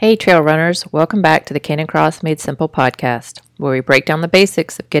Hey trail runners, welcome back to the Canicross Made Simple podcast, where we break down the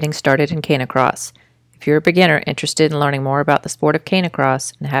basics of getting started in Canicross. If you're a beginner interested in learning more about the sport of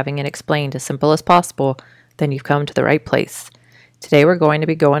Canicross and having it explained as simple as possible, then you've come to the right place. Today we're going to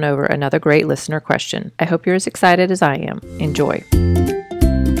be going over another great listener question. I hope you're as excited as I am. Enjoy.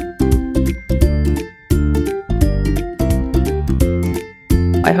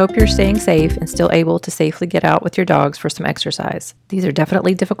 I hope you're staying safe and still able to safely get out with your dogs for some exercise. These are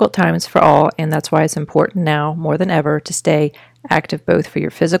definitely difficult times for all, and that's why it's important now more than ever to stay active both for your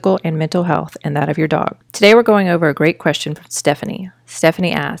physical and mental health and that of your dog. Today we're going over a great question from Stephanie.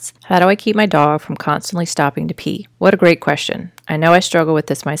 Stephanie asks, how do I keep my dog from constantly stopping to pee? What a great question. I know I struggle with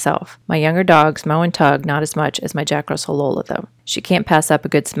this myself. My younger dogs mow and tug not as much as my Jack Russell Lola though. She can't pass up a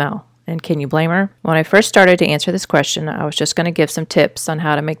good smell. And can you blame her? When I first started to answer this question, I was just going to give some tips on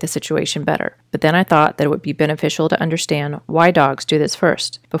how to make the situation better. But then I thought that it would be beneficial to understand why dogs do this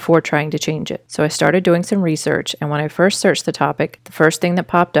first, before trying to change it. So I started doing some research, and when I first searched the topic, the first thing that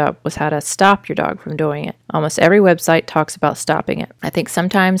popped up was how to stop your dog from doing it. Almost every website talks about stopping it. I think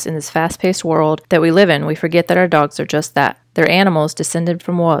sometimes in this fast-paced world that we live in, we forget that our dogs are just that. They're animals descended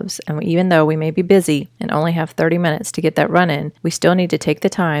from wolves, and even though we may be busy and only have 30 minutes to get that run in, we still need to take the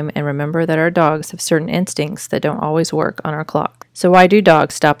time and remember that our dogs have certain instincts that don't always work on our clock. So why do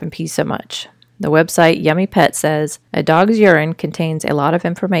dogs stop and pee so much? The website Yummy Pet says, a dog's urine contains a lot of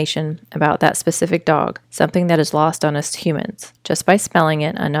information about that specific dog, something that is lost on us humans. Just by smelling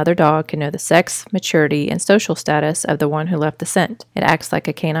it, another dog can know the sex, maturity, and social status of the one who left the scent. It acts like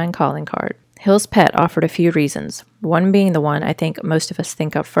a canine calling card. Hill's Pet offered a few reasons, one being the one I think most of us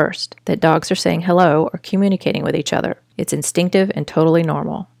think of first, that dogs are saying hello or communicating with each other. It's instinctive and totally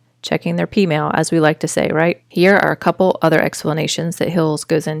normal. Checking their pee mail, as we like to say, right? Here are a couple other explanations that Hills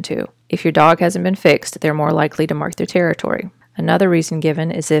goes into. If your dog hasn't been fixed, they're more likely to mark their territory. Another reason given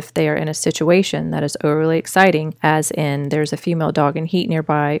is if they are in a situation that is overly exciting, as in there's a female dog in heat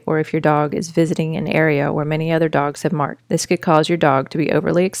nearby, or if your dog is visiting an area where many other dogs have marked. This could cause your dog to be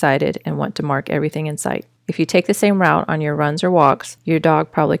overly excited and want to mark everything in sight. If you take the same route on your runs or walks, your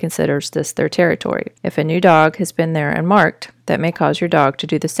dog probably considers this their territory. If a new dog has been there and marked, that may cause your dog to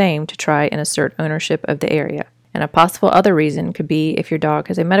do the same to try and assert ownership of the area. And a possible other reason could be if your dog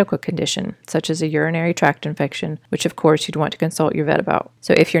has a medical condition, such as a urinary tract infection, which of course you'd want to consult your vet about.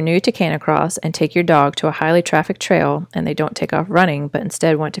 So if you're new to Canicross and take your dog to a highly trafficked trail and they don't take off running but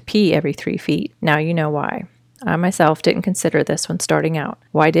instead want to pee every 3 feet, now you know why. I myself didn't consider this when starting out.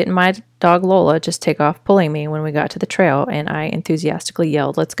 Why didn't my dog Lola just take off pulling me when we got to the trail and I enthusiastically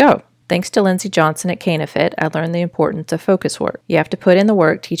yelled, "Let's go"? Thanks to Lindsay Johnson at Canifit, I learned the importance of focus work. You have to put in the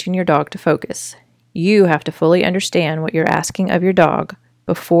work teaching your dog to focus. You have to fully understand what you're asking of your dog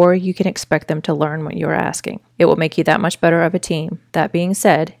before you can expect them to learn what you're asking. It will make you that much better of a team. That being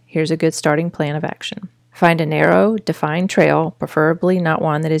said, here's a good starting plan of action. Find a narrow, defined trail, preferably not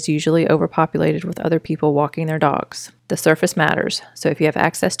one that is usually overpopulated with other people walking their dogs. The surface matters, so if you have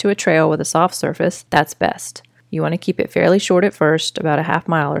access to a trail with a soft surface, that's best. You want to keep it fairly short at first, about a half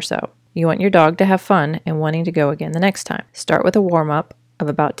mile or so. You want your dog to have fun and wanting to go again the next time. Start with a warm-up of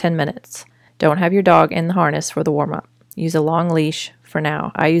about 10 minutes. Don't have your dog in the harness for the warm-up. Use a long leash for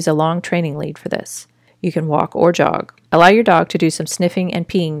now. I use a long training lead for this. You can walk or jog. Allow your dog to do some sniffing and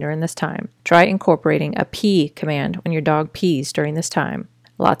peeing during this time. Try incorporating a pee command when your dog pees during this time.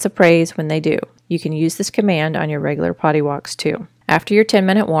 Lots of praise when they do. You can use this command on your regular potty walks too. After your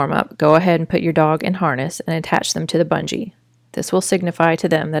 10-minute warm-up, go ahead and put your dog in harness and attach them to the bungee. This will signify to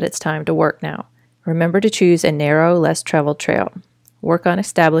them that it's time to work now. Remember to choose a narrow, less traveled trail. Work on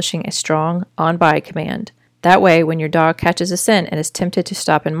establishing a strong on-by command. That way, when your dog catches a scent and is tempted to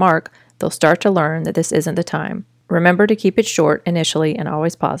stop and mark, they'll start to learn that this isn't the time. Remember to keep it short initially and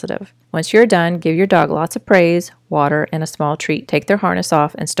always positive. Once you're done, give your dog lots of praise, water, and a small treat. Take their harness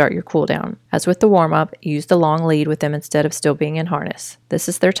off and start your cool down. As with the warm-up, use the long lead with them instead of still being in harness. This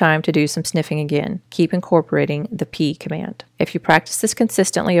is their time to do some sniffing again. Keep incorporating the pee command. If you practice this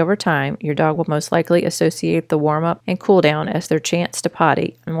consistently over time, your dog will most likely associate the warm-up and cool down as their chance to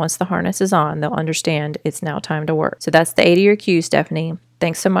potty, and once the harness is on, they'll understand it's now time to work. So that's the A to your Q, Stephanie.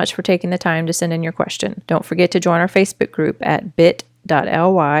 Thanks so much for taking the time to send in your question. Don't forget to join our Facebook group at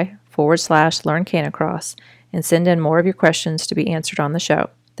bit.ly/Learn Canicross and send in more of your questions to be answered on the show.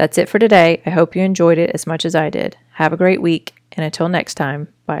 That's it for today. I hope you enjoyed it as much as I did. Have a great week, and until next time,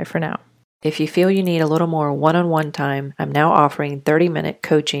 bye for now. If you feel you need a little more one-on-one time, I'm now offering 30-minute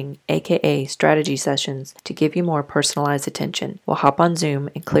coaching, aka strategy sessions, to give you more personalized attention. We'll hop on Zoom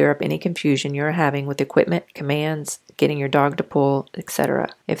and clear up any confusion you're having with equipment, commands, getting your dog to pull, etc.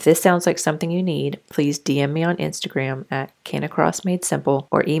 If this sounds like something you need, please DM me on Instagram at Canicross Made Simple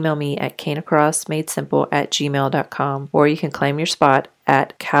or email me at canicrossmadesimple@gmail.com, or you can claim your spot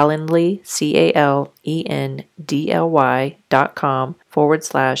at Calendly,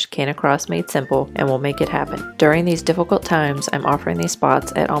 CALENDLY.com/Canicross Made Simple, and we'll make it happen. During these difficult times, I'm offering these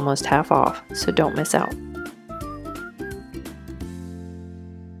spots at almost half off, so don't miss out.